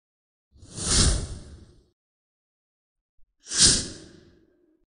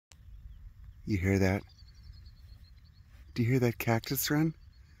You hear that? Do you hear that cactus run?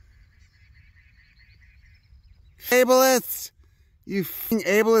 Ableist! You f***ing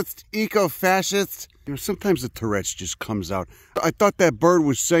ableist eco-fascist! You know, sometimes the Tourette's just comes out. I thought that bird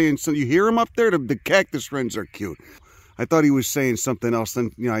was saying something. You hear him up there? The cactus wrens are cute. I thought he was saying something else.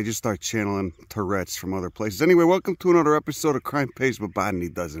 Then, you know, I just start channeling Tourette's from other places. Anyway, welcome to another episode of Crime Pays but Botany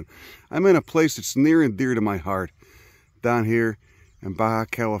Doesn't. I'm in a place that's near and dear to my heart. Down here in Baja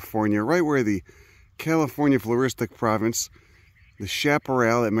California, right where the California floristic province, the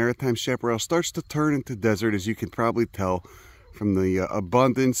chaparral, that maritime chaparral, starts to turn into desert, as you can probably tell from the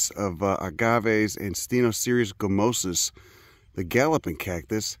abundance of agaves and Stenocereus gommosus, the galloping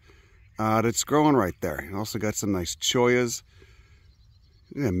cactus, that's growing right there. You also got some nice choyas,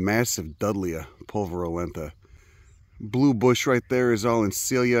 a massive Dudleya pulverulenta. Blue bush right there is all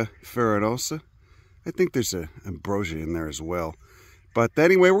Encilia farinosa. I think there's an ambrosia in there as well. But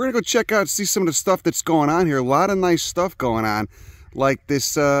anyway, we're going to go check out, see some of the stuff that's going on here. A lot of nice stuff going on, like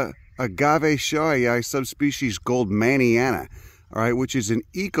this agave shoyi subspecies Goldmaniana, all right, which is an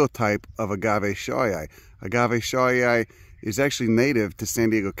ecotype of agave shoyi. Agave shoyi is actually native to San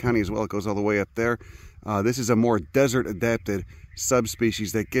Diego County as well. It goes all the way up there. This is a more desert-adapted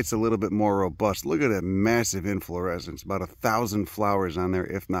subspecies that gets a little bit more robust. Look at that massive inflorescence, about 1,000 flowers on there,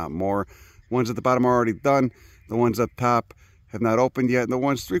 if not more. The ones at the bottom are already done. The ones up top have not opened yet, and the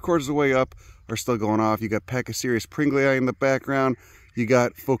ones 3/4 of the way up are still going off. You got Pachycereus pringlei in the background. You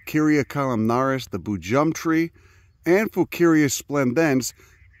got Phocaria columnaris, the bujum tree, and Phocaria splendens,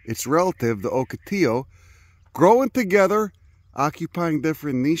 its relative, the ocotillo, growing together, occupying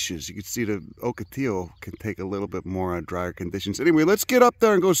different niches. You can see the ocotillo can take a little bit more on drier conditions. Anyway, let's get up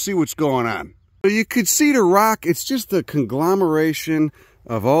there and go see what's going on. So you could see the rock. It's just a conglomeration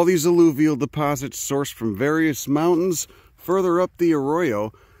of all these alluvial deposits sourced from various mountains further up the Arroyo,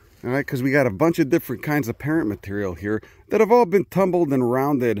 all right, because we got a bunch of different kinds of parent material here that have all been tumbled and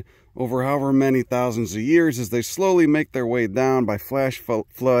rounded over however many thousands of years as they slowly make their way down by flash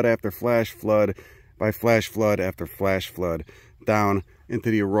flood after flash flood, by flash flood after flash flood, down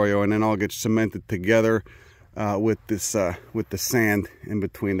into the Arroyo, and then all get cemented together with the sand in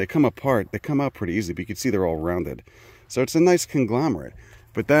between. They come apart, they come out pretty easy, but you can see they're all rounded. So it's a nice conglomerate.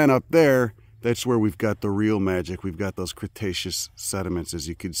 But then up there, that's where we've got the real magic. We've got those Cretaceous sediments, as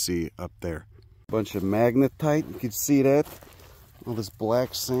you can see up there. A bunch of magnetite, you can see that. All this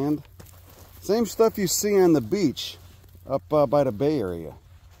black sand. Same stuff you see on the beach up by the Bay Area.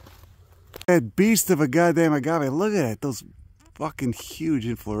 That beast of a goddamn agave. Look at it, those fucking huge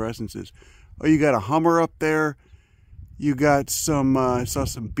inflorescences. Oh, you got a hummer up there. You got some, I saw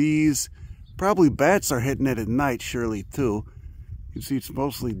some bees. Probably bats are hitting it at night, surely, too. You can see it's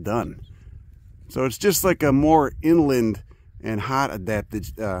mostly done. So it's just like a more inland and hot adapted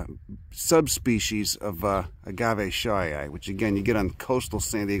subspecies of agave shoyi, which again you get on coastal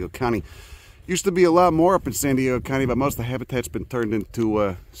San Diego County. Used to be a lot more up in San Diego County, but most of the habitat's been turned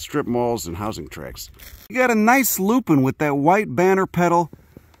into strip malls and housing tracts. You got a nice lupin with that white banner petal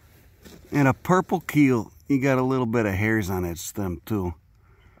and a purple keel. You got a little bit of hairs on that stem too.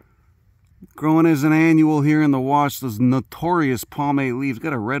 Growing as an annual here in the wash, those notorious palmate leaves.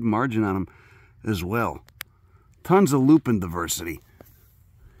 Got a red margin on them as well. Tons of lupin diversity.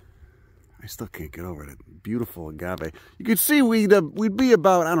 I still can't get over that beautiful agave. You can see we'd be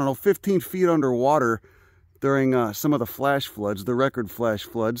about, I don't know, 15 feet underwater during some of the flash floods, the record flash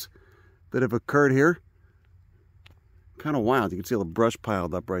floods that have occurred here. Kind of wild. You can see all the brush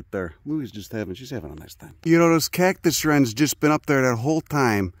piled up right there. Louie's just she's having a nice time. You know, those cactus wrens just been up there that whole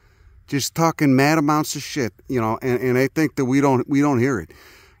time, just talking mad amounts of shit, you know, and they think that we don't hear it.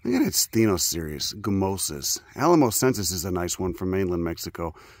 Look at that Stenocereus gommosus. Alamosensis is a nice one from mainland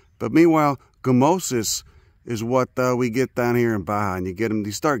Mexico. But meanwhile, gommosus is what we get down here in Baja. And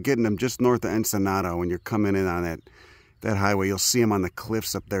you start getting them just north of Ensenada when you're coming in on that highway. You'll see them on the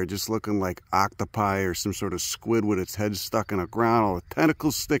cliffs up there just looking like octopi or some sort of squid with its head stuck in the ground, all the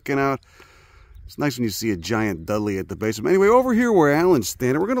tentacles sticking out. It's nice when you see a giant Dudley at the base of them. Anyway, over here where Alan's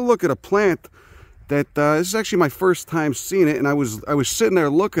standing, we're going to look at a plant that this is actually my first time seeing it, and I was sitting there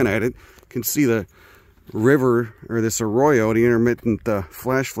looking at it. You can see the river, or this arroyo, the intermittent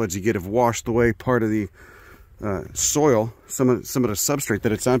flash floods you get have washed away part of the soil, some of the substrate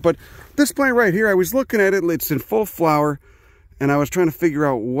that it's on. But this plant right here, I was looking at it, it's in full flower, and I was trying to figure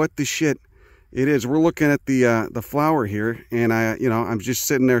out what the shit it is. We're looking at the flower here, and I'm just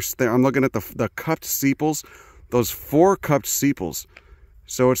sitting there, I'm looking at the cupped sepals, those 4 cupped sepals.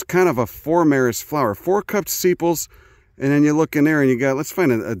 So it's kind of a 4-meris flower. 4 cupped sepals, and then you look in there and you got, let's find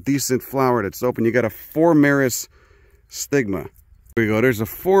a decent flower that's open. You got a 4-meris stigma. There we go. There's a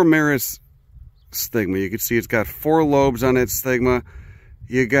 4-meris stigma. You can see it's got 4 lobes on that stigma.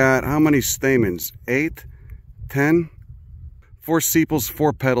 You got how many stamens? 8, 10, 4 sepals,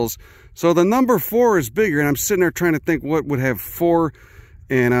 4 petals. So the number 4 is bigger, and I'm sitting there trying to think what would have 4.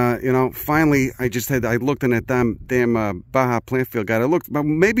 And, you know, finally, I looked in that damn Baja plant field guide. I looked,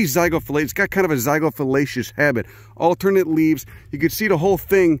 maybe zygophilate. It's got kind of a zygophalaceous habit. Alternate leaves. You can see the whole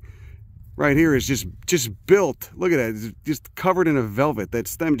thing right here is just built. Look at that. It's just covered in a velvet. That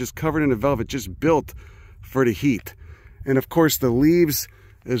stem just covered in a velvet, just built for the heat. And, of course, the leaves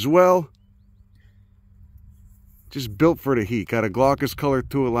as well. Just built for the heat. Got a glaucous color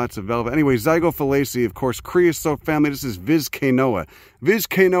to it, lots of velvet. Anyway, zygophalaceae, of course, creosote family. This is Viscainoa.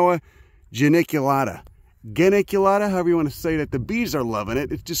 Viscainoa geniculata. Geniculata, however you want to say that. The bees are loving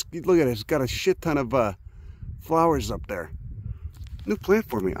it. It's just, look at it. It's got a shit ton of flowers up there. New plant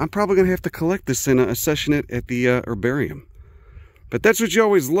for me. I'm probably going to have to collect this and accession it at the herbarium. But that's what you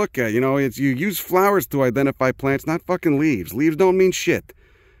always look at. You know, you use flowers to identify plants, not fucking leaves. Leaves don't mean shit.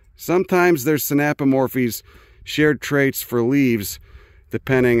 Sometimes there's synapomorphies, shared traits for leaves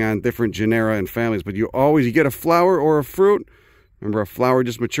depending on different genera and families, but you get a flower or a fruit. Remember, a flower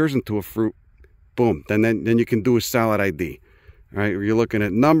just matures into a fruit. Boom. Then you can do a solid ID. All right, you're looking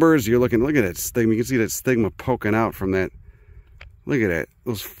at numbers. Look at that stigma. You can see that stigma poking out from that. Look at that.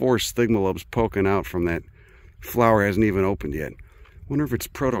 Those 4 stigma lobes poking out from that flower. Hasn't even opened yet. Wonder if it's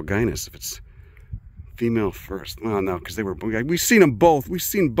protogynous, if it's female first. Oh, no, because they were... We've seen them both. We've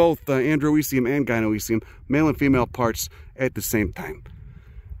seen both androecium and gynoecium, male and female parts at the same time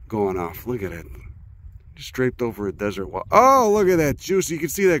going off. Look at it. Just draped over a desert wall. Oh, look at that juice. You can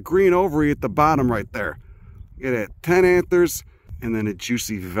see that green ovary at the bottom right there. Look at that. 10 anthers and then a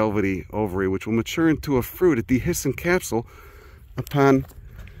juicy velvety ovary, which will mature into a fruit, a dehiscent upon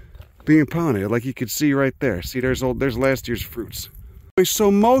being pollinated, like you can see right there. See, there's last year's fruits.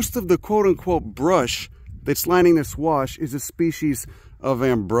 So most of the quote-unquote brush that's lining this wash is a species of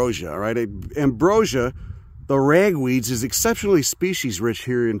ambrosia, right? Ambrosia, the ragweeds, is exceptionally species rich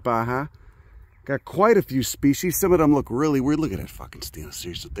here in Baja. Got quite a few species. Some of them look really weird. Look at that fucking steel.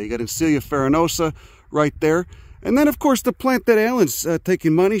 Seriously, they got Encilia farinosa right there. And then, of course, the plant that Alan's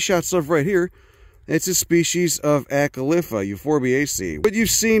taking money shots of right here, it's a species of Acalypha, Euphorbiaceae. But you've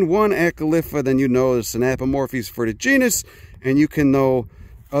seen one Acalypha, then you know the synapomorphies for the genus, and you can know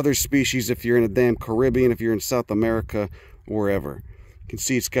other species if you're in the damn Caribbean, if you're in South America, wherever. You can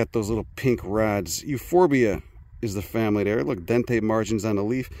see it's got those little pink rods. Euphorbia is the family there. Look, dentate margins on the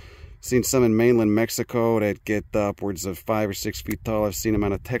leaf. Seen some in mainland Mexico that get upwards of 5 or 6 feet tall. I've seen them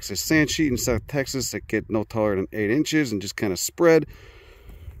on a Texas sand sheet in South Texas that get no taller than 8 inches and just kind of spread.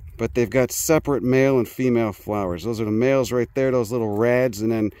 But they've got separate male and female flowers. Those are the males right there, those little rads,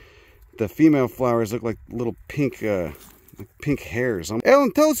 and then the female flowers look like little pink hairs.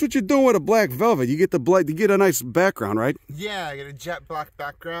 Alan, tell us what you're doing with a black velvet. You get you get a nice background, right? Yeah, I get a jet black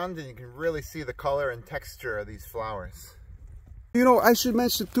background, and you can really see the color and texture of these flowers. You know, I should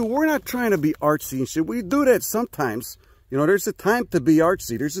mention too, we're not trying to be artsy and shit. We do that sometimes. You know, there's a time to be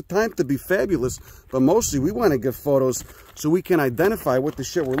artsy. There's a time to be fabulous. But mostly we want to get photos so we can identify what the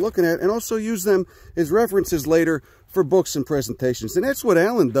shit we're looking at and also use them as references later for books and presentations. And that's what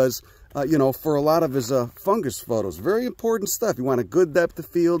Alan does, you know, for a lot of his fungus photos. Very important stuff. You want a good depth of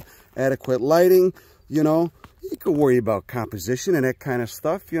field, adequate lighting, you know. You can worry about composition and that kind of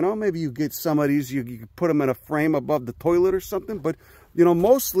stuff, you know. Maybe you get some of these, you put them in a frame above the toilet or something. But, you know,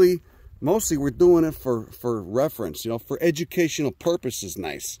 mostly we're doing it for reference, you know, for educational purposes.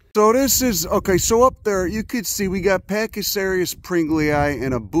 Nice. So this is, okay, so up there you could see we got Pachysarius pringlei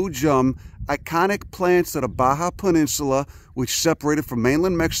and a Bujum, iconic plants of the Baja Peninsula, which separated from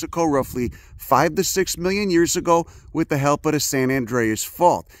mainland Mexico roughly 5 to 6 million years ago with the help of the San Andreas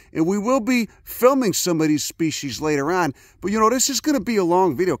Fault. And we will be filming some of these species later on. But, you know, this is going to be a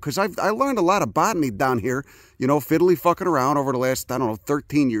long video because I learned a lot of botany down here, you know, fiddly fucking around over the last, I don't know,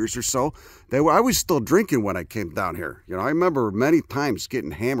 13 years or so. I was still drinking when I came down here. You know, I remember many times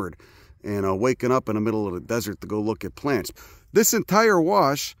getting hammered and waking up in the middle of the desert to go look at plants. This entire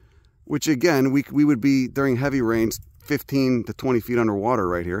wash, which again, we would be during heavy rains, 15 to 20 feet underwater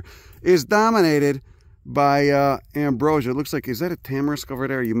right here, is dominated by ambrosia. It looks like, is that a tamarisk over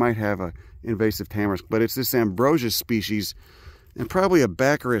there? You might have a invasive tamarisk, but it's this ambrosia species, and probably a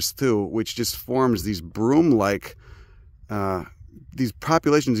baccharis too, which just forms these broom-like, these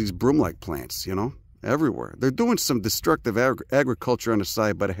populations, these broom-like plants, you know, everywhere. They're doing some destructive agriculture on the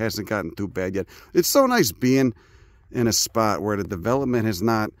side, but it hasn't gotten too bad yet. It's so nice being in a spot where the development has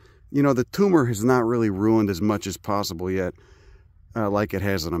not, you know, the tumor has not really ruined as much as possible yet, like it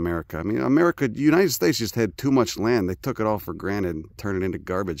has in America. I mean, the United States just had too much land. They took it all for granted and turned it into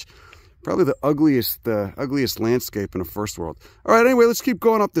garbage. Probably the ugliest landscape in the first world. All right, anyway, let's keep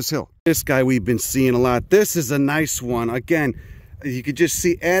going up this hill. This guy we've been seeing a lot. This is a nice one. Again, you could just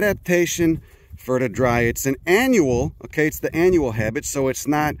see adaptation for the dry. It's an annual, okay? It's the annual habit, so it's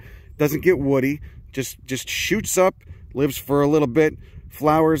not, doesn't get woody. Just shoots up, lives for a little bit,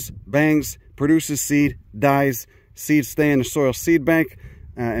 flowers, bangs, produces seed, dies, seeds stay in the soil seed bank,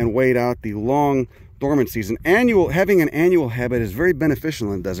 and wait out the long dormant season. Having an annual habit is very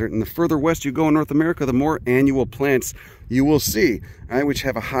beneficial in the desert, and the further west you go in North America, the more annual plants you will see, right, which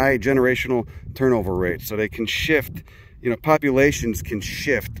have a high generational turnover rate. So they can shift, you know, populations can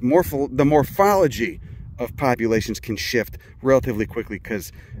shift. The morphology of populations can shift relatively quickly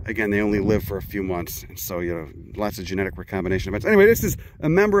because, again, they only live for a few months. And so, you know, lots of genetic recombination events. Anyway, this is a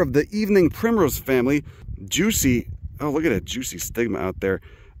member of the evening primrose family. Juicy. Oh, look at that juicy stigma out there.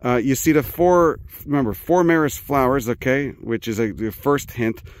 You see the four maris flowers, okay, which is the first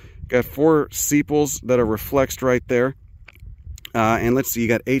hint. Got 4 sepals that are reflexed right there. And let's see, you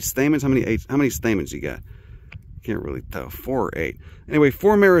got 8 stamens. How many stamens you got? Can't really tell. 4 or 8. Anyway,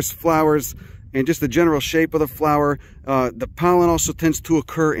 4 maris flowers. And just the general shape of the flower. The pollen also tends to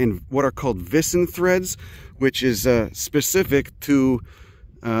occur in what are called vicin threads, which is specific to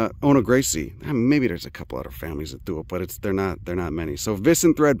Onograceae. Maybe there's a couple other families that do it, but they're not many. So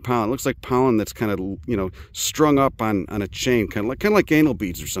vicin thread pollen looks like pollen that's kind of, you know, strung up on a chain, kind of like anal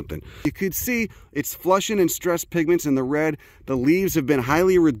beads or something. You could see it's flushing and stress pigments in the red. The leaves have been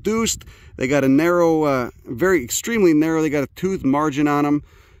highly reduced. They got a narrow, extremely narrow. They got a toothed margin on them.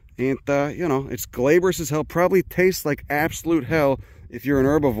 And, you know, it's glabrous as hell. Probably tastes like absolute hell if you're an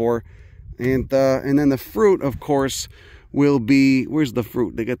herbivore. And then the fruit, of course, will be... Where's the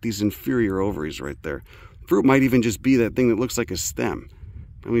fruit? They got these inferior ovaries right there. Fruit might even just be that thing that looks like a stem.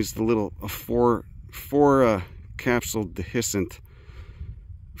 I mean, it's the little four capsule dehiscent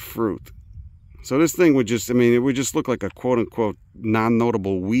fruit. So this thing would just... I mean, it would just look like a quote-unquote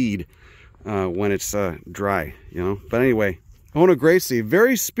non-notable weed when it's dry, you know? But anyway... Onograceae,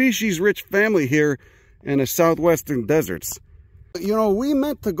 very species-rich family here in the southwestern deserts. You know, we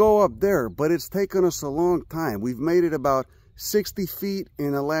meant to go up there, but it's taken us a long time. We've made it about 60 feet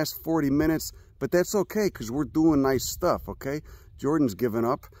in the last 40 minutes, but that's okay because we're doing nice stuff, okay? Jordan's given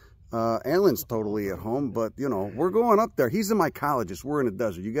up. Alan's totally at home, but, you know, we're going up there. He's a mycologist. We're in the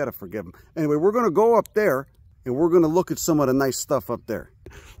desert. You got to forgive him. Anyway, we're going to go up there, and we're going to look at some of the nice stuff up there.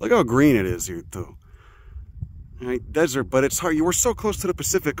 Look how green it is here, too. Right, desert, but it's hard. You were so close to the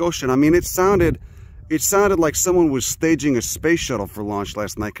Pacific Ocean. I mean, it sounded like someone was staging a space shuttle for launch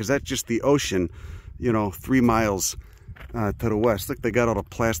last night, because that's just the ocean, you know, 3 miles to the west. Look, they got all the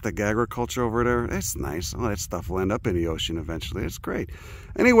plastic agriculture over there. That's nice. All that stuff will end up in the ocean eventually. It's great.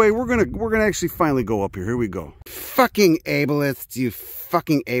 Anyway, we're gonna actually finally go up here. Here we go. Fucking ableists, you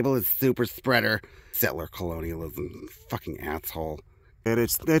fucking ableist super spreader. Settler colonialism, fucking asshole. And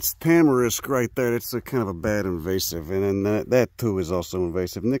that's tamarisk right there. That's a kind of a bad invasive. And then that too is also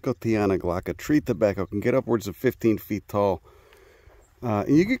invasive. Nicotiana glauca, tree tobacco, can get upwards of 15 feet tall.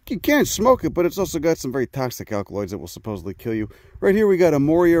 And you can't smoke it, but it's also got some very toxic alkaloids that will supposedly kill you. Right here we got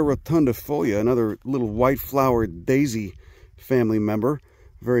Amoria rotundifolia, another little white flowered daisy family member.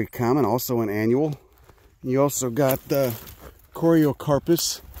 Very common, also an annual. You also got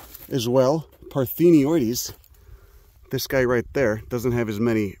Coriocarpus as well, Parthenioides. This guy right there doesn't have as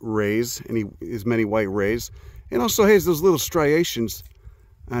many rays, as many white rays, and also has those little striations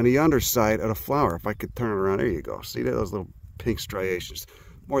on the underside of the flower. If I could turn it around, there you go. See those little pink striations?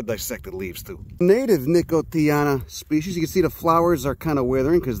 More dissected leaves too. Native Nicotiana species. You can see the flowers are kind of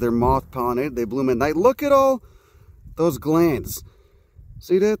withering because they're moth pollinated. They bloom at night. Look at all those glands.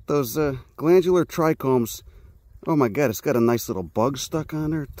 See that? Those glandular trichomes. Oh my God, it's got a nice little bug stuck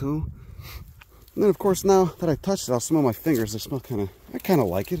on there too. And then, of course, now that I touched it, I'll smell my fingers. I kind of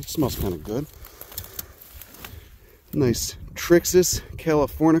like it. It smells kind of good. Nice Trixis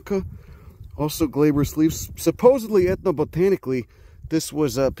californica. Also glabrous leaves. Supposedly, ethnobotanically, this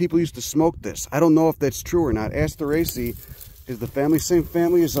was, people used to smoke this. I don't know if that's true or not. Asteraceae is the family. Same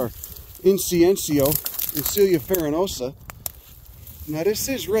family as our Inciencio, Incilia farinosa. Now, this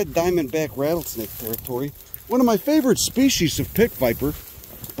is red diamondback rattlesnake territory. One of my favorite species of pick viper.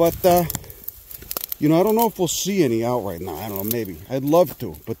 But, you know, I don't know if we'll see any out right now. I don't know, maybe. I'd love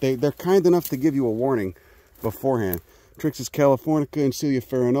to, but they're kind enough to give you a warning beforehand. Trixis californica and Cilia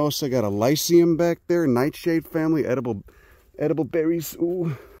farinosa. Got a lycium back there, nightshade family, edible berries.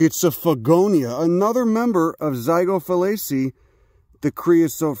 Ooh. It's a Fagonia, another member of Zygophalaceae, the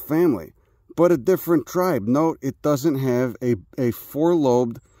creosote family, but a different tribe. Note, it doesn't have a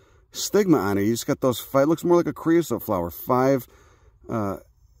four-lobed stigma on it. You just got those 5, looks more like a creosote flower. 5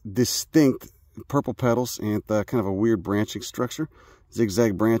 distinct purple petals and kind of a weird branching structure,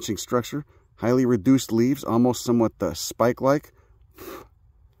 zigzag branching structure, highly reduced leaves, almost somewhat spike-like.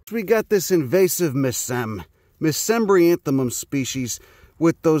 We got this invasive Mesembryanthemum species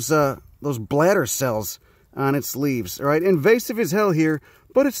with those bladder cells on its leaves. All right, invasive as hell here,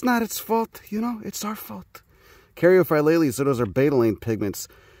 but it's not its fault. You know, it's our fault. Caryophyllales, so those are betalain pigments.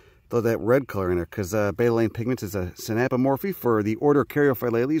 Though that red color in there, because betalain pigments is a synapomorphy for the order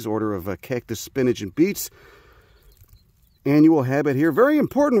Caryophyllales, order of cactus, spinach, and beets. Annual habit here. Very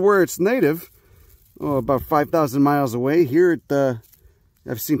important where it's native. Oh, about 5,000 miles away. Here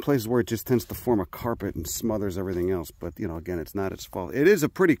I've seen places where it just tends to form a carpet and smothers everything else. But, you know, again, it's not its fault. It is a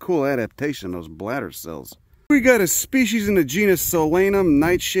pretty cool adaptation, those bladder cells. We got a species in the genus Solanum,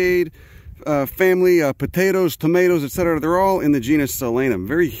 nightshade, family, potatoes, tomatoes, etc. They're all in the genus Solanum.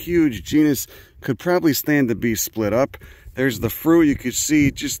 Very huge genus, could probably stand to be split up. There's the fruit. You could see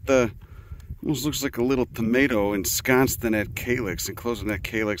just almost looks like a little tomato ensconced in that calyx, enclosed in that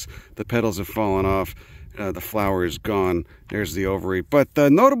calyx. The petals have fallen off. The flower is gone. There's the ovary. But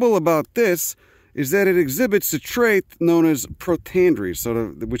notable about this is that it exhibits a trait known as protandry,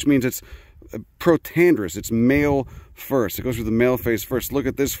 which means it's protandrous. It's male first. It goes through the male phase first. Look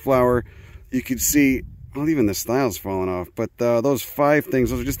at this flower. You can see, well, even the style's falling off, but those 5 things,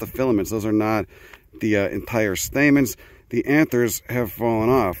 those are just the filaments. Those are not the entire stamens. The anthers have fallen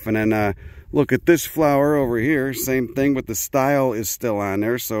off. And then look at this flower over here. Same thing, but the style is still on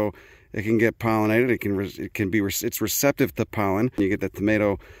there, so it can get pollinated. It's receptive to pollen. You get that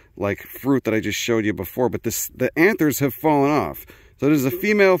tomato-like fruit that I just showed you before, but the anthers have fallen off. So this is a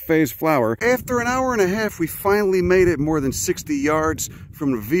female phase flower. After an hour and a half, we finally made it more than 60 yards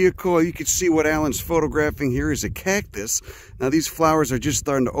from the vehicle. You can see what Alan's photographing here is a cactus. Now these flowers are just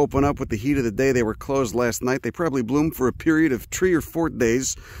starting to open up with the heat of the day. They were closed last night. They probably bloomed for a period of 3 or 4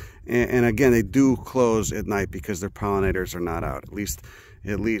 days. And again, they do close at night because their pollinators are not out. At least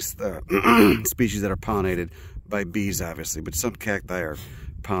species that are pollinated by bees, obviously. But some cacti are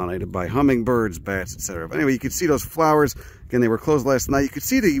pollinated by hummingbirds, bats, etc. But anyway, you can see those flowers. Again, they were closed last night. You could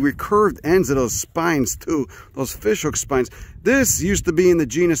see the recurved ends of those spines too, those fishhook spines. This used to be in the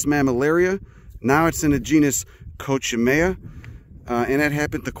genus Mammillaria. Now it's in the genus Cochimea. And that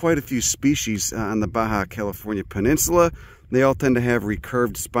happened to quite a few species on the Baja California Peninsula. They all tend to have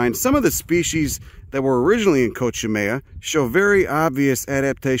recurved spines. Some of the species that were originally in Cochimea show very obvious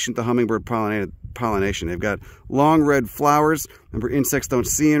adaptation to hummingbird pollination. They've got long red flowers. Remember, insects don't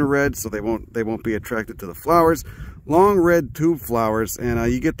see in red, so they won't be attracted to the flowers. Long red tube flowers, and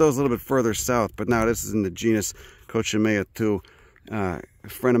you get those a little bit further south. But now this is in the genus Cochimea too. A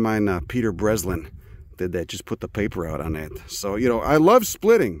friend of mine, Peter Breslin, did that. Just put the paper out on that. So, you know, I love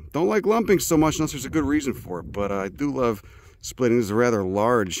splitting. Don't like lumping so much unless there's a good reason for it. But I do love splitting. This is a rather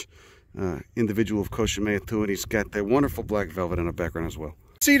large individual of Cochimea too, and he's got that wonderful black velvet in the background as well.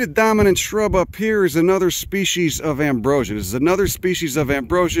 See, the dominant shrub up here is another species of ambrosia. This is another species of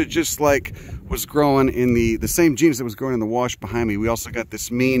ambrosia, just like was growing in the same genus that was growing in the wash behind me. We also got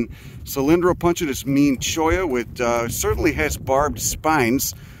this mean cylindropuncher, this mean cholla, which certainly has barbed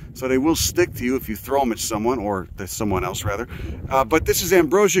spines, so they will stick to you if you throw them at someone, or someone else rather. But this is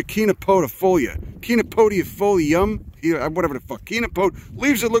Ambrosia chenopodifolia. Chenopodifolium, whatever the fuck, chenopode,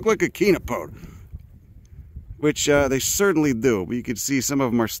 leaves that look like a chenopode. Which they certainly do. But you can see some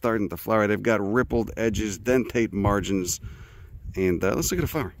of them are starting to flower. They've got rippled edges, dentate margins. And let's look at a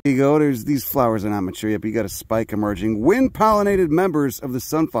flower. Here you go. There's these flowers are not mature yet, but you got a spike emerging. Wind-pollinated members of the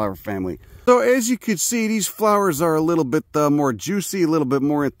sunflower family. So as you can see, these flowers are a little bit more juicy, a little bit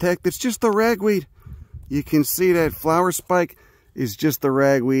more intact. It's just a ragweed. You can see that flower spike is just a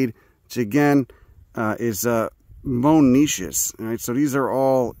ragweed, which again is monoecious. All right, so these are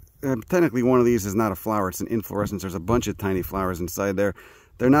all... technically one of these is not a flower, it's an inflorescence. There's a bunch of tiny flowers inside there.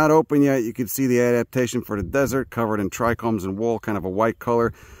 They're not open yet. You can see the adaptation for the desert, covered in trichomes and wool, kind of a white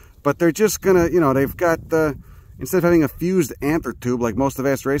color. But they're just gonna, you know, they've got, instead of having a fused anther tube like most of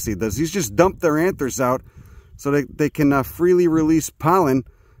Asteraceae does, these just dump their anthers out so they can freely release pollen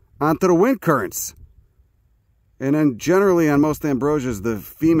onto the wind currents. And then generally on most ambrosias, the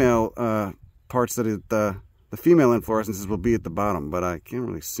female parts that the female inflorescences will be at the bottom, but I can't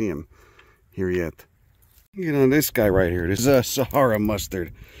really see them here yet. You know, this guy right here, this is a Sahara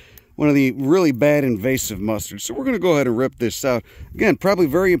mustard. One of the really bad invasive mustards. So we're going to go ahead and rip this out. Again, probably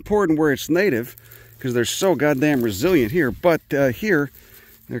very important where it's native, because they're so goddamn resilient here. But here,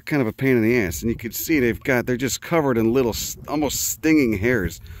 they're kind of a pain in the ass. And you can see they're just covered in little, almost stinging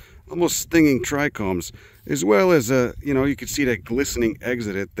hairs, almost stinging trichomes, as well as, you know, you can see that glistening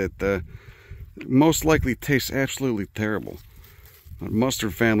exudate that... most likely tastes absolutely terrible.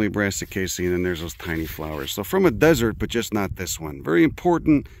 Mustard family, Brassicaceae, and then there's those tiny flowers. So from a desert, but just not this one. Very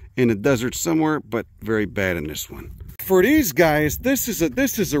important in a desert somewhere, but very bad in this one. For these guys, this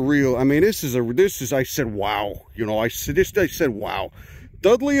is a real, I mean, I said, wow. You know, I said, wow.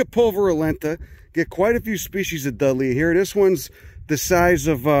 Dudleya pulverulenta, get quite a few species of Dudleya here. This one's the size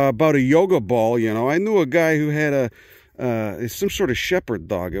of about a yoga ball, you know. I knew a guy who had some sort of shepherd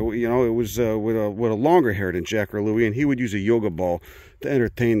dog. You know, it was with a longer hair than Jack or Louie, and he would use a yoga ball to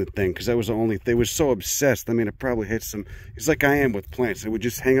entertain the thing, because that was the only thing. They was so obsessed. I mean, it probably had some, it's like I am with plants. They would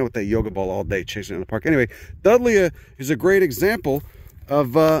just hang out with that yoga ball all day, chasing it in the park. Anyway, Dudleya is a great example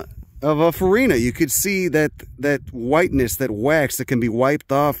of a farina. You could see that whiteness, that wax that can be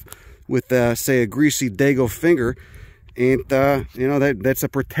wiped off with, say, a greasy Dago finger. And, you know, that's a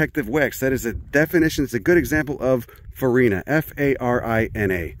protective wax. That is a definition. It's a good example of farina,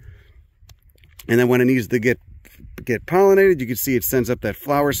 F-A-R-I-N-A. And then when it needs to get pollinated, you can see it sends up that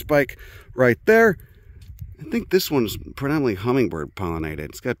flower spike right there. I think this one's predominantly hummingbird pollinated.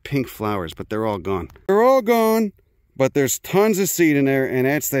 It's got pink flowers, but they're all gone. They're all gone, but there's tons of seed in there, and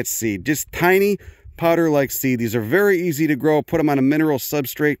that's that seed. Just tiny powder-like seed. These are very easy to grow. Put them on a mineral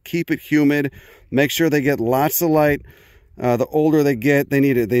substrate. Keep it humid. Make sure they get lots of light. The older they get, they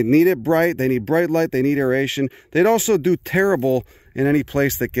need it bright. They need bright light. They need aeration. They'd also do terrible in any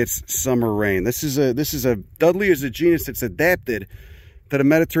place that gets summer rain. Dudleya is a genus that's adapted to the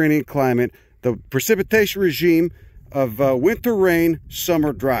Mediterranean climate, the precipitation regime of winter rain,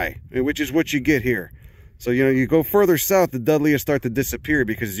 summer dry, which is what you get here. So, you know, you go further south, the Dudleya start to disappear,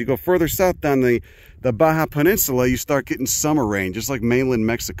 because as you go further south down the Baja Peninsula, you start getting summer rain, just like mainland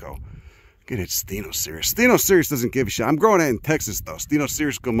Mexico. Look at it, Stenocereus. Stenocereus doesn't give a shit. I'm growing it in Texas, though.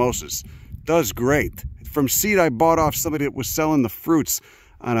 Stenocereus gomosus. Does great. From seed I bought off somebody that was selling the fruits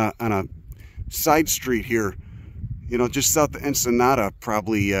on a side street here, you know, just south of Ensenada,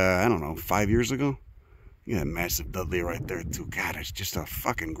 probably, I don't know, 5 years ago. Yeah, massive Dudleya right there, too. God, it's just a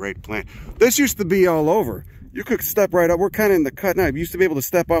fucking great plant. This used to be all over. You could step right up. We're kind of in the cut now. You used to be able to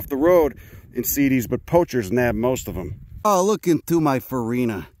step off the road and see these, but poachers nab most of them. Oh, look into my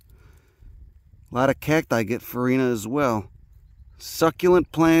farina. A lot of cacti get farina as well.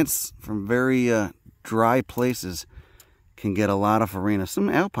 Succulent plants from very dry places can get a lot of farina. Some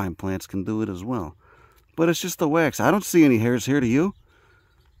alpine plants can do it as well. But it's just the wax. I don't see any hairs here, do you?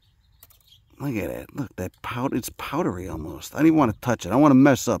 Look at it. Look, that powder, it's powdery almost. I don't even want to touch it. I want to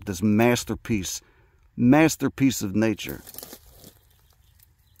mess up this masterpiece of nature.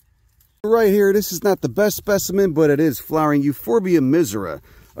 Right here, this is not the best specimen, but it is flowering Euphorbia misera,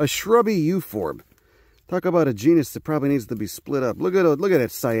 a shrubby euphorb. Talk about a genus that probably needs to be split up. Look at that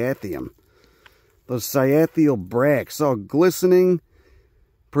cyathium. Those cyathial bracts, all glistening,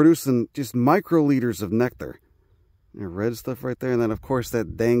 producing just microliters of nectar. The red stuff right there, and then of course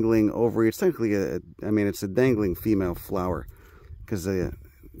that dangling ovary. It's technically it's a dangling female flower, because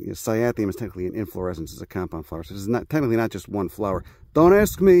cyathium is technically an inflorescence, it's a compound flower. So it's not technically not just one flower. Don't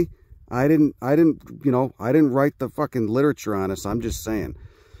ask me. I didn't write the fucking literature on this. I'm just saying.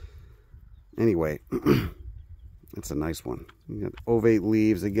 Anyway, that's a nice one. You got ovate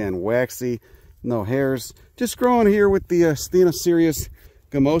leaves, again, waxy, no hairs. Just growing here with the Stenocereus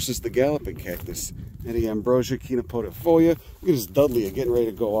gomosus, the galloping cactus, and the Ambrosia chenopodifolia. Look at this Dudleya getting ready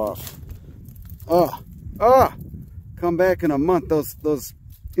to go off. Come back in a month. Those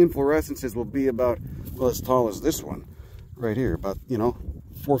inflorescences will be about, well, as tall as this one right here, about,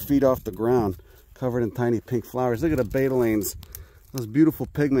 4 feet off the ground, covered in tiny pink flowers. Look at the betalanes, those beautiful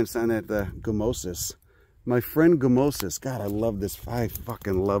pigments on that gomosus. My friend gomosus. God, I love this. I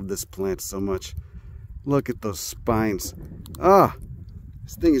fucking love this plant so much. Look at those spines.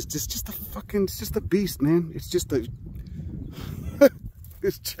 This thing is just a fucking, it's just a beast, man. It's just a,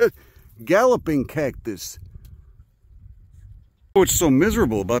 it's just galloping cactus. What's so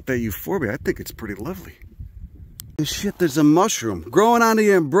miserable about that euphorbia? I think it's pretty lovely. Shit, there's a mushroom growing on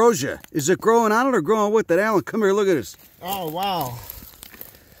the ambrosia. Is it growing on it or growing with it? Alan, come here, look at this. Oh, wow.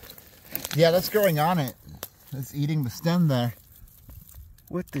 Yeah, that's growing on it. It's eating the stem there.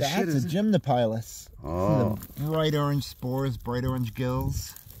 What the shit is it? That's a Gymnopilus. Oh. The bright orange spores, bright orange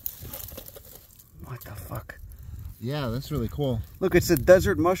gills. What the fuck? Yeah, that's really cool. Look, it's a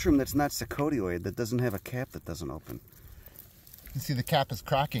desert mushroom that's not secotioid, that doesn't have a cap that doesn't open. You see the cap is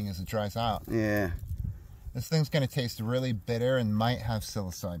cracking as it dries out. Yeah. This thing's going to taste really bitter and might have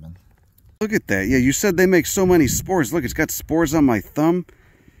psilocybin. Look at that. Yeah, you said they make so many spores. Look, it's got spores on my thumb.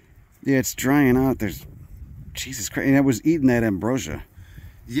 Yeah, it's drying out. There's... Jesus Christ. And I was eating that ambrosia.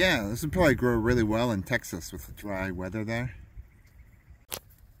 Yeah, this would probably grow really well in Texas with the dry weather there.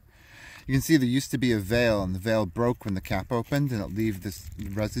 You can see there used to be a veil, and the veil broke when the cap opened, and it left this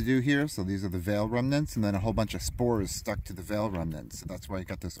residue here. So these are the veil remnants, and then a whole bunch of spores stuck to the veil remnants. So that's why you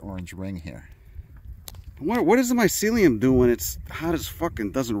got this orange ring here. What does the mycelium do when it's hot as fuck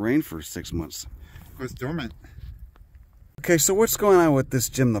and doesn't rain for 6 months? It goes dormant. Okay, so what's going on with this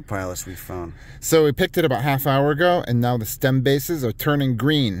Gymnopilus we found? So we picked it about half hour ago, and now the stem bases are turning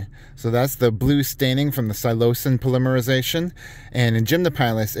green. So that's the blue staining from the psilocin polymerization. And in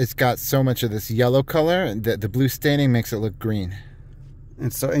Gymnopilus, it's got so much of this yellow color that the blue staining makes it look green.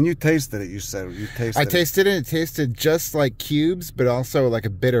 And you tasted it, you said. I tasted it. It tasted just like cubes, but also like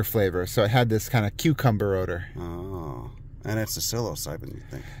a bitter flavor. So it had this kind of cucumber odor. Oh. And it's the psilocybin, you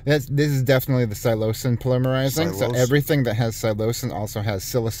think? This is definitely the psilocin polymerizing. So everything that has psilocin also has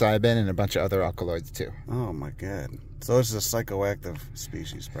psilocybin and a bunch of other alkaloids too. Oh my god. So this is a psychoactive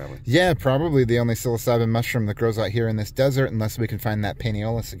species, probably. Yeah, probably the only psilocybin mushroom that grows out here in this desert, unless we can find that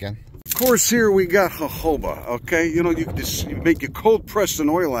paneolus again. Of course, here we got jojoba, okay? You know, you make your cold press an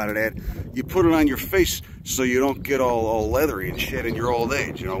oil out of that. You put it on your face so you don't get all leathery and shit in your old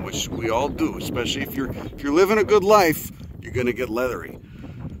age, you know, which we all do, especially if you're living a good life. You're going to get leathery.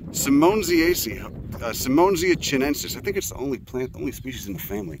 Simonsia chinensis. I think it's the only species in the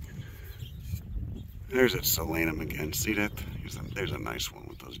family. There's a solanum again. See that? There's a nice one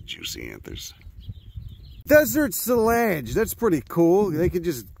with those juicy anthers. Desert silage. That's pretty cool. They could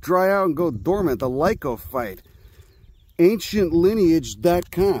just dry out and go dormant. The lycophyte.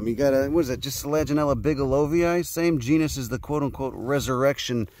 Ancientlineage.com. You got what is that? Just Selaginella bigelovii. Same genus as the quote-unquote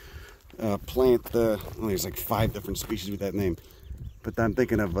resurrection plant. There's like 5 different species with that name, but I'm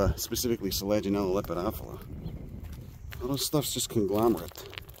thinking of specifically Selaginella lepidophylla. All this stuff's just conglomerate.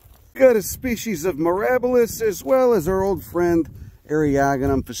 Got a species of mirabilis, as well as our old friend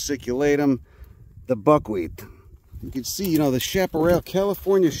Eriogonum fasciculatum, the buckwheat. You can see, you know, the chaparral,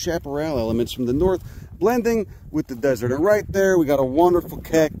 California chaparral elements from the north blending with the desert. And right there we got a wonderful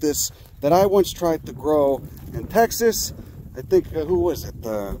cactus that I once tried to grow in Texas. I think, who was it?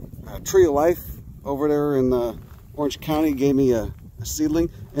 Tree of Life over there in Orange County gave me a seedling,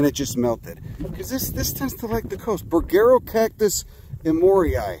 and it just melted. Because this tends to like the coast. Burgerocactus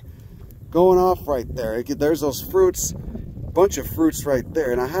emorii going off right there. There's those fruits, bunch of fruits right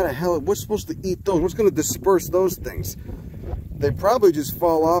there. And how the hell, what's supposed to eat those? What's going to disperse those things? They probably just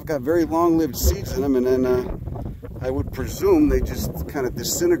fall off, got very long-lived seeds in them, and then I would presume they just kind of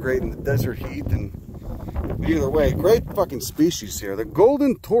disintegrate in the desert heat. And either way, great fucking species here. The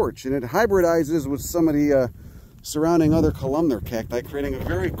golden torch, and it hybridizes with some of the surrounding other columnar cacti, creating a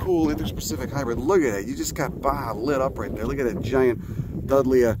very cool interspecific hybrid. Look at it. You just got lit up right there. Look at that giant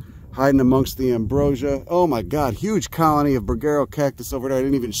Dudleya hiding amongst the ambrosia. Oh my god, huge colony of Burgerocactus over there. I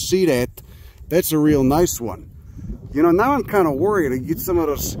didn't even see that. That's a real nice one. You know, now I'm kind of worried. I get some of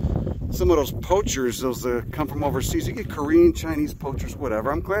those poachers, those come from overseas. You get Korean, Chinese poachers,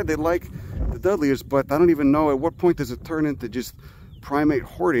 whatever. I'm glad they like the Dudleyas, but I don't even know at what point does it turn into just primate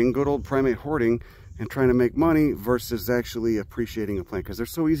hoarding, good old primate hoarding, and trying to make money versus actually appreciating a plant. Because they're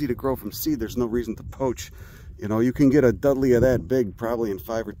so easy to grow from seed, there's no reason to poach. You know, you can get a Dudleya that big probably in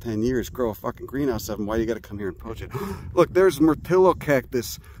 5 or 10 years, grow a fucking greenhouse of them. Why do you got to come here and poach it? Look, there's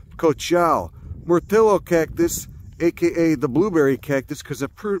Myrtillocactus cochal. Myrtillocactus, aka the blueberry cactus, because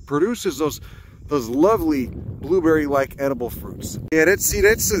it produces those lovely blueberry-like edible fruits. Yeah, that's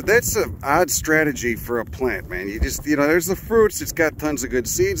an odd strategy for a plant, man. You know, there's the fruits. It's got tons of good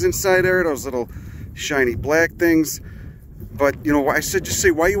seeds inside there, those little shiny black things. But you know, I said, just say,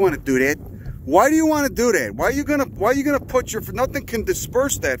 why you want to do that? Why do you want to do that? Why are you gonna put your? Nothing can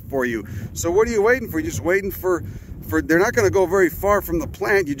disperse that for you. So what are you waiting for? You're just waiting for. They're not going to go very far from the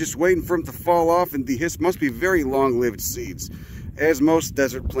plant. You're just waiting for them to fall off and dehisce. Must be very long-lived seeds, as most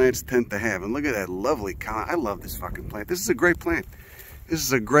desert plants tend to have. And look at that lovely color. I love this fucking plant. This is a great plant. This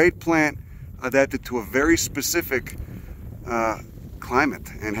is a great plant adapted to a very specific climate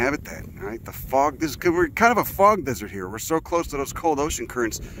and habitat. All right, the fog. We're kind of a fog desert here. We're so close to those cold ocean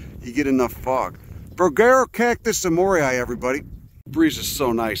currents, you get enough fog. Burgerocactus emorii, everybody. Breeze is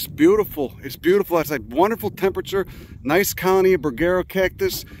so nice. Beautiful. It's beautiful outside. Wonderful temperature. Nice colony of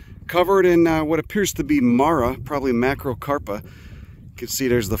Burgerocactus covered in what appears to be Mara, probably Macrocarpa. You can see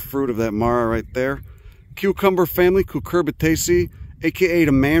there's the fruit of that Mara right there. Cucumber family, Cucurbitaceae, aka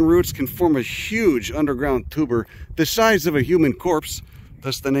the man roots, can form a huge underground tuber the size of a human corpse.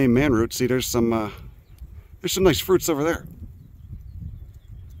 Thus the name man root. See, there's some nice fruits over there.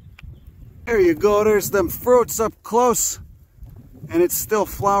 There you go. There's them fruits up close. And it's still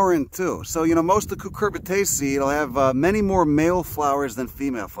flowering too. So, you know, most of Cucurbitaceae, it'll have many more male flowers than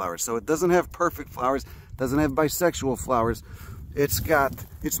female flowers. So it doesn't have perfect flowers, doesn't have bisexual flowers,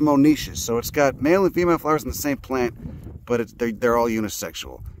 it's monoecious, so it's got male and female flowers in the same plant, but they're all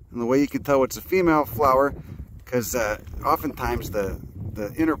unisexual. And the way you can tell it's a female flower, because oftentimes the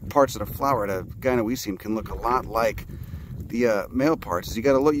inner parts of the flower, the gynoecium, can look a lot like the male parts. You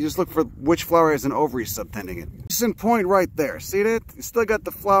just look for which flower has an ovary subtending it. Case in point right there. See that? You still got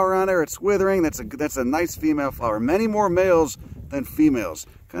the flower on there. It's withering. That's a nice female flower. Many more males than females.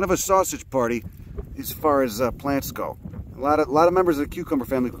 Kind of a sausage party as far as plants go. A lot of members of the cucumber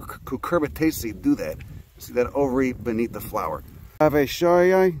family, Cucurbitaceae, do that. See that ovary beneath the flower.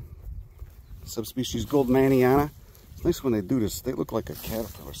 Arroyo, subspecies Goldmaniana. It's nice when they do this. They look like a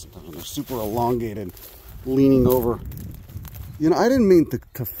caterpillar sometimes when they're super elongated, leaning over. You know, I didn't mean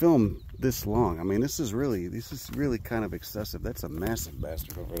to film this long. I mean, this is really kind of excessive. That's a massive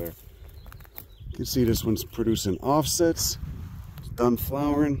bastard over there. You can see this one's producing offsets. It's done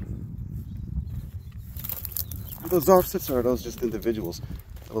flowering. Are those offsets, or are those just individuals?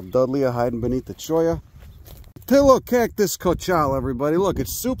 Little Dudleya hiding beneath the cholla. Tillo cactus cochal, everybody. Look,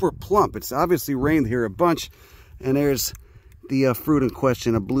 it's super plump. It's obviously rained here a bunch, and there's the fruit in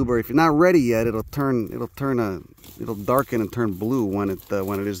question, a blueberry. If you're not ready yet, it'll darken and turn blue when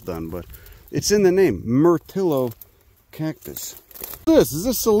it is done. But it's in the name, Myrtillo cactus. Is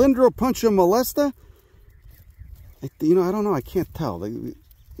this Cylindropuntia molesta? You know, I don't know. I can't tell.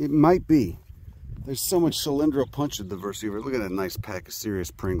 It might be. There's so much Cylindropuntia diversity. Look at that nice pack of serious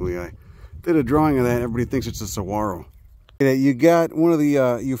Pringlei. Did a drawing of that. Everybody thinks it's a saguaro. You got one of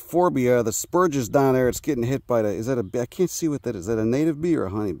the euphorbia, the spurges down there. It's getting hit by I can't see what that is. Is that a native bee or a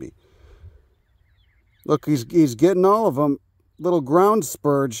honeybee? Look, he's getting all of them. Little ground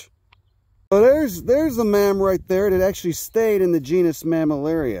spurge. So there's the mam right there. It actually stayed in the genus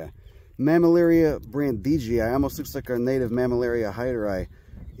Mammillaria. Mammillaria brandegii. Almost looks like our native Mammillaria hyderi.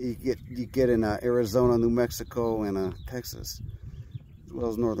 You get in Arizona, New Mexico, and Texas, as well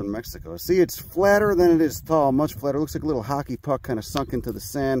as northern Mexico. See, it's flatter than it is tall, much flatter. Looks like a little hockey puck kind of sunk into the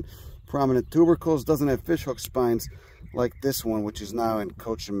sand. Prominent tubercles, doesn't have fishhook spines like this one, which is now in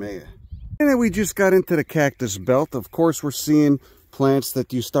Cochimea. And then we just got into the cactus belt. Of course, we're seeing plants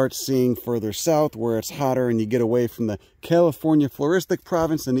that you start seeing further south where it's hotter and you get away from the California floristic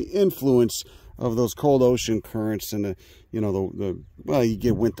province and the influence of those cold ocean currents and well, you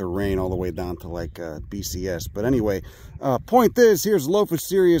get winter rain all the way down to like BCS. But anyway, point is, here's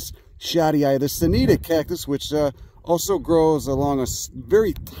Lophocereus shadii, the Sanita cactus, which also grows along a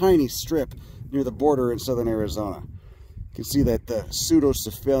very tiny strip near the border in southern Arizona. You can see that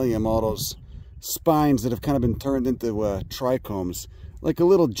pseudocephalium, all those spines that have kind of been turned into trichomes, like a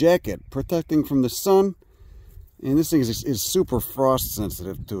little jacket protecting from the sun. And this thing is super frost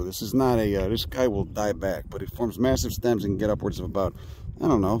sensitive too. This is not a, this guy will die back, but it forms massive stems and can get upwards of about, I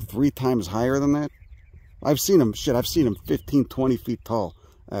don't know, 3 times higher than that. I've seen them, I've seen them 15, 20 feet tall,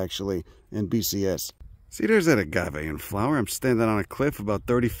 actually, in BCS. See, there's that agave in flower. I'm standing on a cliff about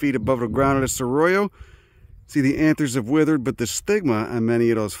 30 feet above the ground of this Arroyo. See, the anthers have withered, but the stigma on many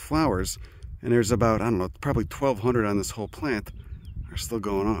of those flowers, and there's about, I don't know, probably 1,200 on this whole plant, are still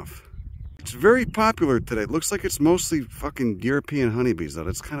going off. It's very popular today. It looks like it's mostly fucking European honeybees, though.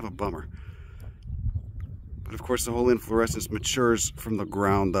 That's kind of a bummer. But of course, the whole inflorescence matures from the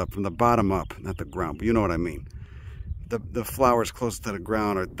ground up, from the bottom up, not the ground, but you know what I mean. The flowers close to the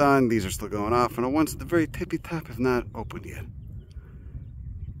ground are done. These are still going off, and the ones at the very tippy top have not opened yet.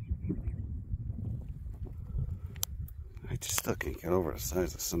 I just still can't get over the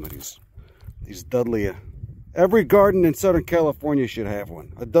size of some of these Dudleya. Every garden in Southern California should have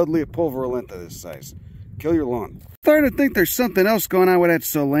one. A Dudleya pulverulenta this size. Kill your lawn. I'm starting to think there's something else going on with that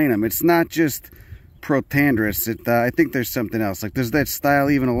solanum. It's not just protandrous. I think there's something else. Like, does that style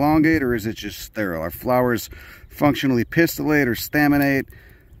even elongate, or is it just sterile? Are flowers functionally pistillate or staminate?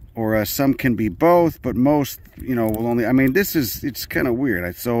 Or some can be both, but most, will only... I mean, it's kind of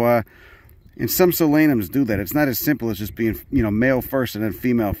weird. So, and some solanums do that. It's not as simple as just being, male first and then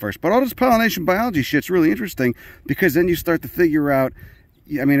female first. But all this pollination biology shit's really interesting, because then you start to figure out,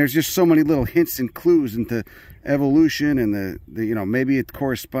 I mean, there's just so many little hints and clues into evolution, and maybe it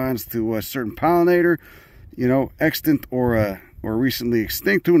corresponds to a certain pollinator, extant or recently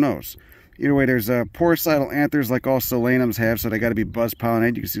extinct, who knows? Either way, there's poricidal anthers like all solanums have, so they got to be buzz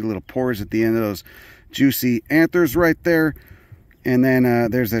pollinated. You can see the little pores at the end of those juicy anthers right there. And then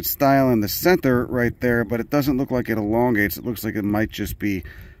there's that style in the center right there, but it doesn't look like it elongates. It looks like it might just be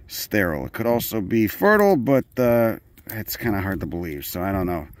sterile. It could also be fertile, but it's kind of hard to believe, so I don't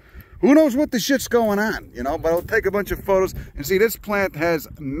know. Who knows what the shit's going on, But I'll take a bunch of photos. And see, this plant has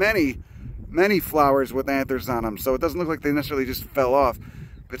many, many flowers with anthers on them, so it doesn't look like they necessarily just fell off.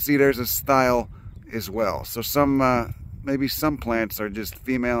 But see, there's a style as well. So some maybe some plants are just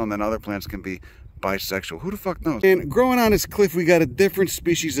female and then other plants can be bisexual. Who the fuck knows? And growing on this cliff, we got a different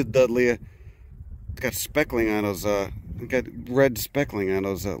species of Dudleya. It's got speckling on those, got red speckling on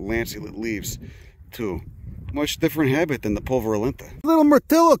those lanceolate leaves, too. Much different habit than the pulverulenta. Little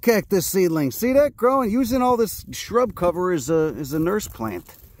myrtillo cactus seedling. See that growing? Using all this shrub cover as a nurse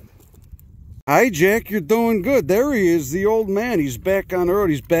plant. Hi, Jack. You're doing good. There he is, the old man. He's back on the road.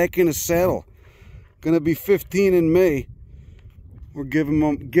 He's back in a saddle. Gonna be 15 in May. We're giving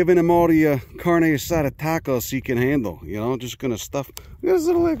him all the carne asada tacos he can handle. You know, just gonna stuff. Look at this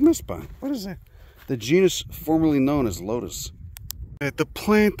little egg spot. What is that? The genus formerly known as lotus. The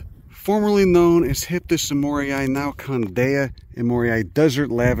plant formerly known as Hyptis emorii, now Condea emorii,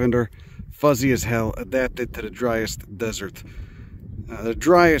 desert lavender, fuzzy as hell, adapted to the driest desert, the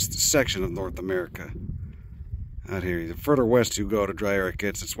driest section of North America. Out here, the further west you go, the drier it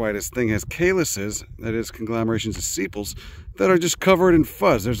gets. That's why this thing has calyces, that is conglomerations of sepals, that are just covered in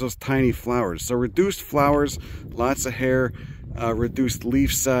fuzz. There's those tiny flowers. So reduced flowers, lots of hair, reduced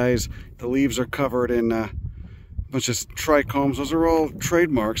leaf size. The leaves are covered in bunch of trichomes. Those are all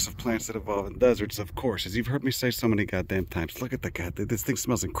trademarks of plants that evolve in deserts, of course, as you've heard me say so many goddamn times. Look at the goddamn, this thing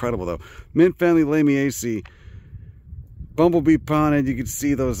smells incredible though. Mint family Lamiaceae, bumblebee pollen. You can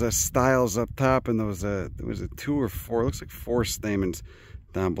see those styles up top, and those was it 2 or 4? Looks like 4 stamens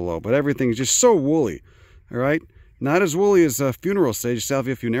down below. But everything is just so woolly. All right, not as woolly as funeral sage,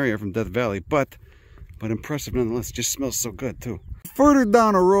 Salvia funaria from Death Valley, but impressive nonetheless. It just smells so good too. Further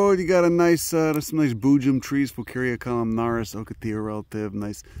down the road, you got a nice, some nice boojum trees, Fulcaria columnaris, Ocotea relative,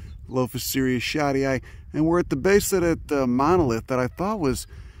 nice Lophoceria shottii, and we're at the base of that monolith that I thought was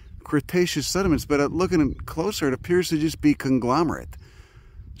Cretaceous sediments, but looking closer, it appears to just be conglomerate.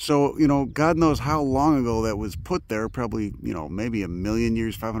 So, you know, God knows how long ago that was put there, probably, you know, maybe 1 million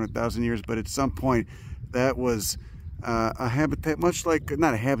years, 500,000 years, but at some point that was a habitat, much like,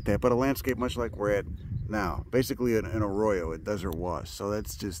 not a habitat, but a landscape much like we're at now. Basically an Arroyo, a desert wash. So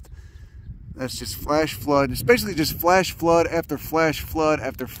that's just flash flood. It's basically just flash flood after flash flood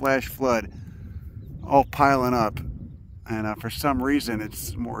after flash flood, all piling up. And for some reason,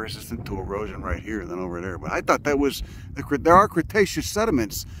 it's more resistant to erosion right here than over there. But I thought that was, there are Cretaceous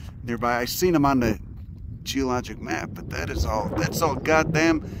sediments nearby. I seen them on the geologic map, but that's all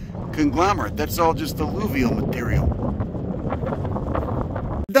goddamn conglomerate. That's all just alluvial material.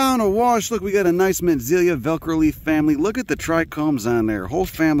 Down a wash, look, we got a nice Menzelia velcro leaf family. Look at the trichomes on there. Whole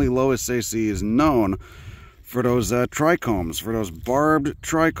family Loasaceae is known for those trichomes, for those barbed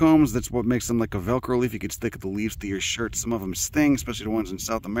trichomes. That's what makes them like a velcro leaf. You could stick the leaves to your shirt. Some of them sting, especially the ones in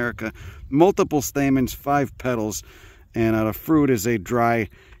South America. Multiple stamens, 5 petals, and the fruit is a dry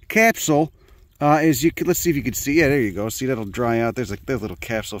capsule. As you could, let's see if you can see. Yeah, there you go. See, that'll dry out. There's like that little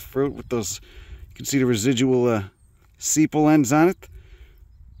capsule fruit with those. You can see the residual sepal ends on it.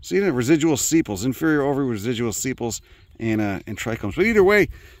 See the residual sepals, inferior ovary residual sepals, and trichomes. But either way,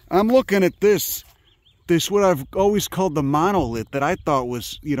 I'm looking at this what I've always called the monolith that I thought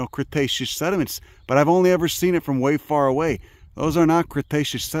was, you know, Cretaceous sediments, but I've only ever seen it from way far away. Those are not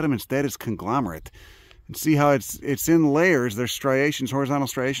Cretaceous sediments. That is conglomerate. And see how it's in layers. They're striations, horizontal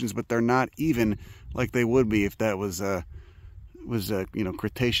striations, but they're not even like they would be if that was you know,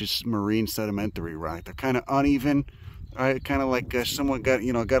 Cretaceous marine sedimentary rock. They're kind of uneven. Right, kind of like someone got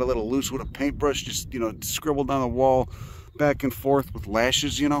a little loose with a paintbrush, just, you know, scribbled on the wall back and forth with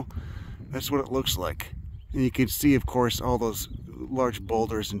lashes, you know. That's what it looks like. And you can see, of course, all those large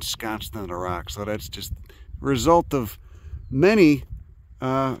boulders ensconced in the rock. So that's just a result of many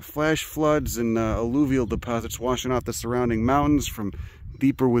flash floods and alluvial deposits washing out the surrounding mountains from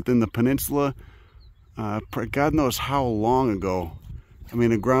deeper within the peninsula. God knows how long ago. I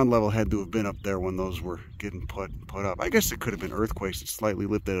mean, the ground level had to have been up there when those were getting put up. I guess it could have been earthquakes that slightly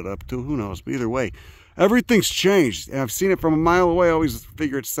lifted it up too. Who knows? But either way, everything's changed. And I've seen it from a mile away. I always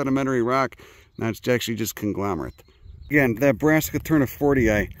figure it's sedimentary rock. Now it's actually just conglomerate. Again, that Brassica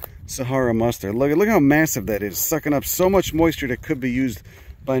ternifortii Sahara mustard. Look how massive that is, sucking up so much moisture that could be used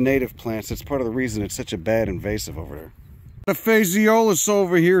by native plants. That's part of the reason it's such a bad invasive over there. The Phaseolus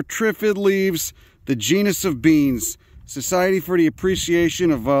over here, triphid leaves, the genus of beans. Society for the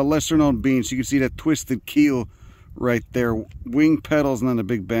Appreciation of Lesser Known Beans. You can see that twisted keel right there. Wing petals and then the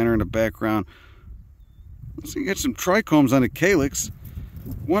big banner in the background. So you got some trichomes on the calyx.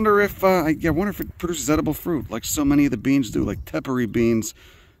 Wonder if it produces edible fruit like so many of the beans do, like tepary beans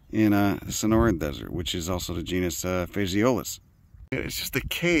in the Sonoran Desert, which is also the genus Phaseolus. It's just the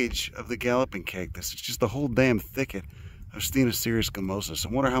cage of the galloping cactus. It's just the whole damn thicket of Stenocereus gummosus. I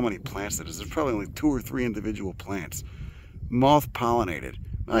wonder how many plants that is. There's probably only 2 or 3 individual plants. Moth pollinated.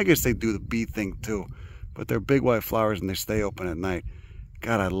 Well, I guess they do the bee thing too. but they're big white flowers and they stay open at night.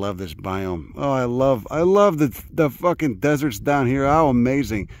 God, I love this biome. Oh, I love the fucking deserts down here. How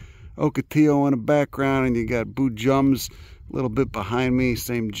amazing. Ocotillo in the background, and you got bujums a little bit behind me.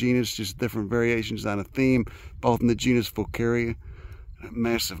 Same genus, just different variations on a theme. Both in the genus Focaria. A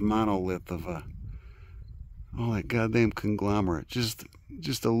massive monolith of all that goddamn conglomerate. Just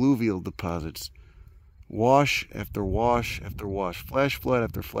alluvial deposits. Wash after wash after wash. Flash flood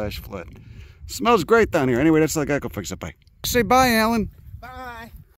after flash flood. Smells great down here. Anyway, that's like Ecofix. Bye. Say bye, Alan.